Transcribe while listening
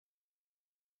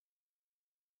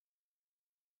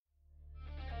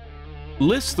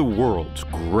List the world's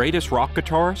greatest rock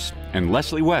guitarists, and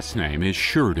Leslie West's name is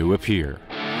sure to appear.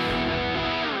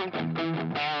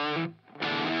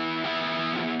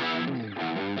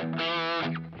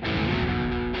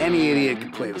 Any idiot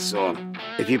can play the song.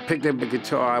 If you picked up a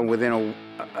guitar within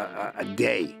a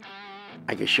day,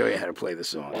 I can show you how to play the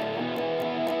song.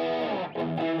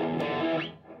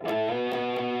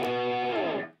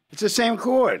 It's the same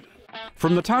chord.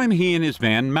 From the time he and his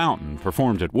band Mountain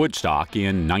performed at Woodstock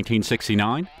in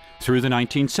 1969 through the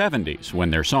 1970s, when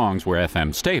their songs were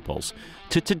FM staples,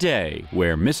 to today,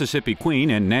 where Mississippi Queen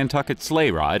and Nantucket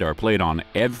Sleigh Ride are played on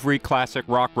every classic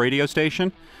rock radio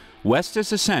station, West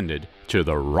has ascended to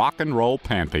the rock and roll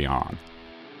pantheon.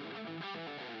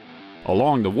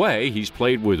 Along the way, he's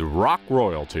played with rock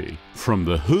royalty, from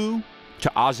The Who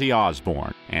to Ozzy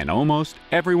Osbourne, and almost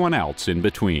everyone else in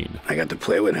between. I got to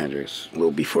play with Hendrix a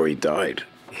little before he died.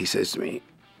 He says to me,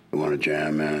 "You want to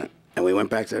jam, man?" And we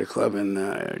went back to the club,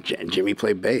 and Jimmy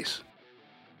played bass.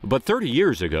 But 30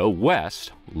 years ago,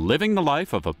 West, living the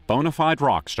life of a bona fide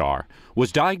rock star,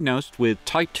 was diagnosed with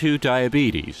type 2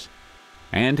 diabetes.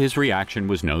 And his reaction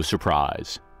was no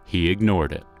surprise. He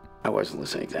ignored it. I wasn't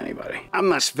listening to anybody. I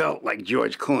must felt like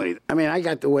George Clooney. I mean, I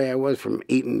got the way I was from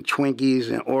eating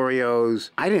Twinkies and Oreos.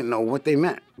 I didn't know what they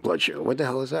meant, blood sugar. What the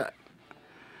hell is that?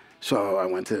 So I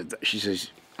went to, she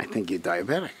says, "I think you're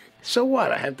diabetic." So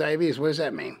what? I have diabetes. What does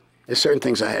that mean? There's certain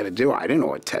things I had to do. I didn't know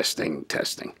what testing.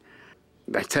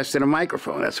 I tested a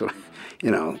microphone. That's what, you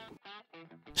know.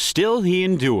 Still, he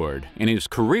endured, and his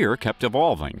career kept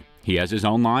evolving. He has his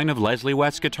own line of Leslie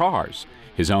West guitars,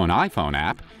 his own iPhone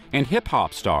app, and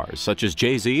hip-hop stars such as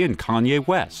Jay-Z and Kanye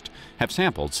West have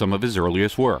sampled some of his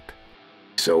earliest work.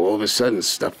 So all of a sudden,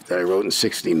 stuff that I wrote in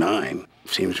 '69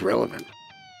 seems relevant.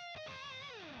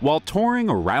 While touring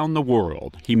around the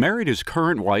world, he married his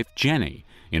current wife, Jenny,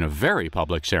 in a very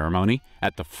public ceremony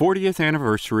at the 40th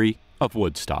anniversary of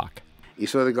Woodstock. You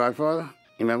saw The Godfather?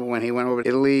 You remember when he went over to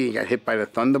Italy, he got hit by the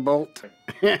Thunderbolt?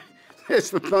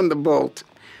 It's the Thunderbolt.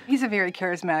 He's a very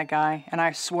charismatic guy, and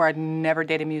I swore I'd never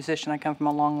date a musician. I come from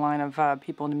a long line of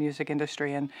people in the music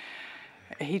industry, and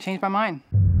he changed my mind.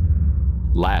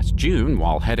 Last June,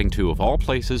 while heading to, of all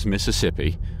places,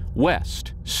 Mississippi,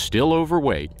 West, still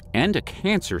overweight and a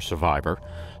cancer survivor,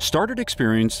 started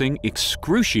experiencing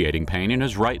excruciating pain in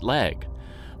his right leg.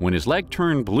 When his leg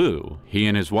turned blue, he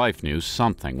and his wife knew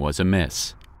something was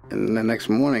amiss. And the next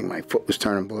morning, my foot was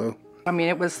turning blue. I mean,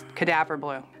 it was cadaver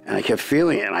blue. And I kept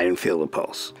feeling it, and I didn't feel the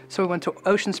pulse. So we went to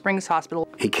Ocean Springs Hospital.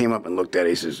 He came up and looked at it.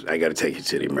 He says, "I got to take you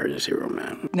to the emergency room,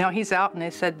 man." Now he's out, and they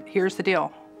said, "Here's the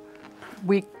deal.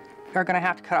 We are going to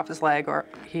have to cut off his leg, or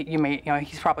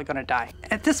he's probably going to die."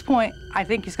 At this point, I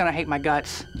think he's going to hate my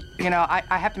guts. You know,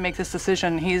 I have to make this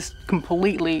decision. He's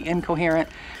completely incoherent.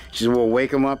 She said, "Well,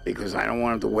 wake him up, because I don't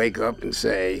want him to wake up and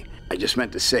say, 'I just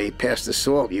meant to say, pass the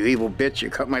salt, you evil bitch, you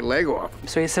cut my leg off.'"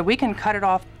 So he said, "We can cut it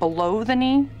off below the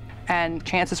knee, and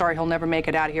chances are he'll never make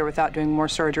it out of here without doing more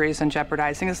surgeries and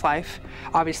jeopardizing his life.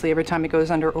 Obviously, every time he goes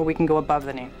under, or we can go above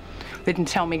the knee." They didn't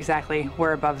tell me exactly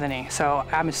where above the knee, so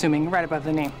I'm assuming right above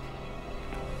the knee.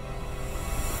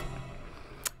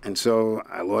 And so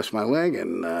I lost my leg,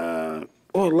 and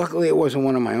luckily it wasn't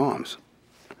one of my arms.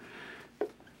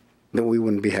 Then we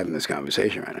wouldn't be having this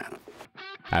conversation right now.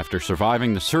 After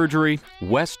surviving the surgery,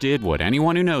 West did what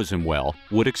anyone who knows him well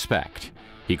would expect.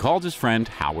 He called his friend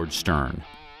Howard Stern.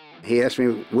 He asked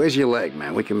me, "Where's your leg,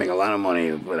 man? We can make a lot of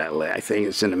money with that leg. I think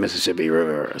it's in the Mississippi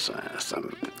River or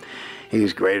something." He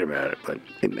was great about it, but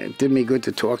it did me good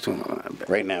to talk to him.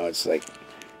 Right now it's like,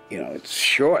 you know, it's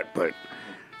short, but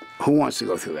who wants to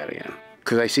go through that again?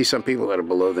 Because I see some people that are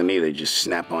below the knee, they just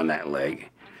snap on that leg,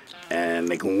 and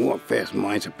they can walk fast.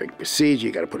 Mine's a big procedure.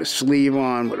 You got to put a sleeve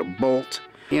on with a bolt.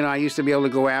 You know, I used to be able to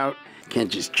go out, can't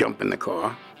just jump in the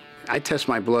car. I test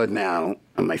my blood now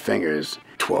on my fingers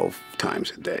 12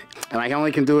 times a day. And I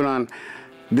only can do it on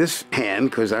this hand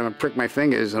because I'm going to prick my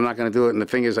fingers. I'm not going to do it in the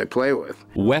fingers I play with.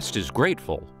 West is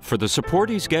grateful for the support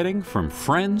he's getting from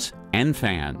friends and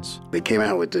fans. They came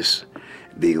out with this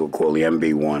vehicle called the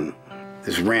MB1.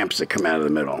 There's ramps that come out of the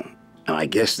middle. And I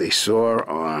guess they saw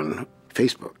on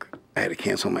Facebook. I had to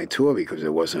cancel my tour because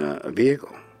there wasn't a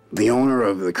vehicle. The owner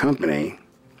of the company,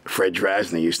 Fred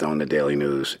Drasner, used to own the Daily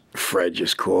News. Fred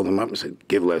just called him up and said,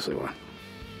 "Give Leslie one."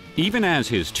 Even as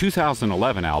his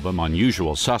 2011 album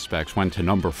Unusual Suspects went to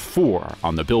number 4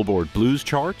 on the Billboard Blues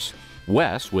charts,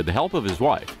 West, with the help of his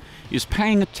wife, is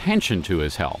paying attention to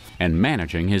his health and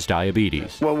managing his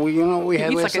diabetes. Well, you know what we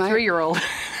had He's last like night? a 3-year-old.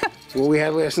 What we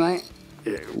had last night?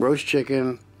 Roast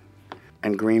chicken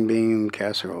and green bean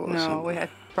casserole or something. No, we had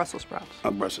Brussels sprouts.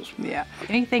 Oh, Brussels. Yeah.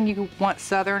 Anything you want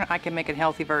Southern, I can make a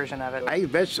healthy version of it. I eat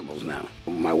vegetables now.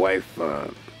 My wife,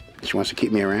 she wants to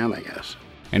keep me around, I guess.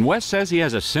 And Wes says he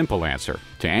has a simple answer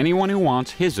to anyone who wants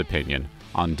his opinion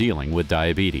on dealing with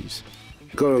diabetes.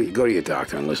 Go to your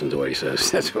doctor and listen to what he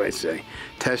says. That's what I say.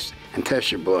 Test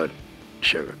your blood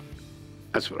sugar.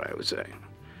 That's what I would say.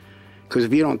 Because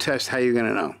if you don't test, how are you going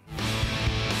to know?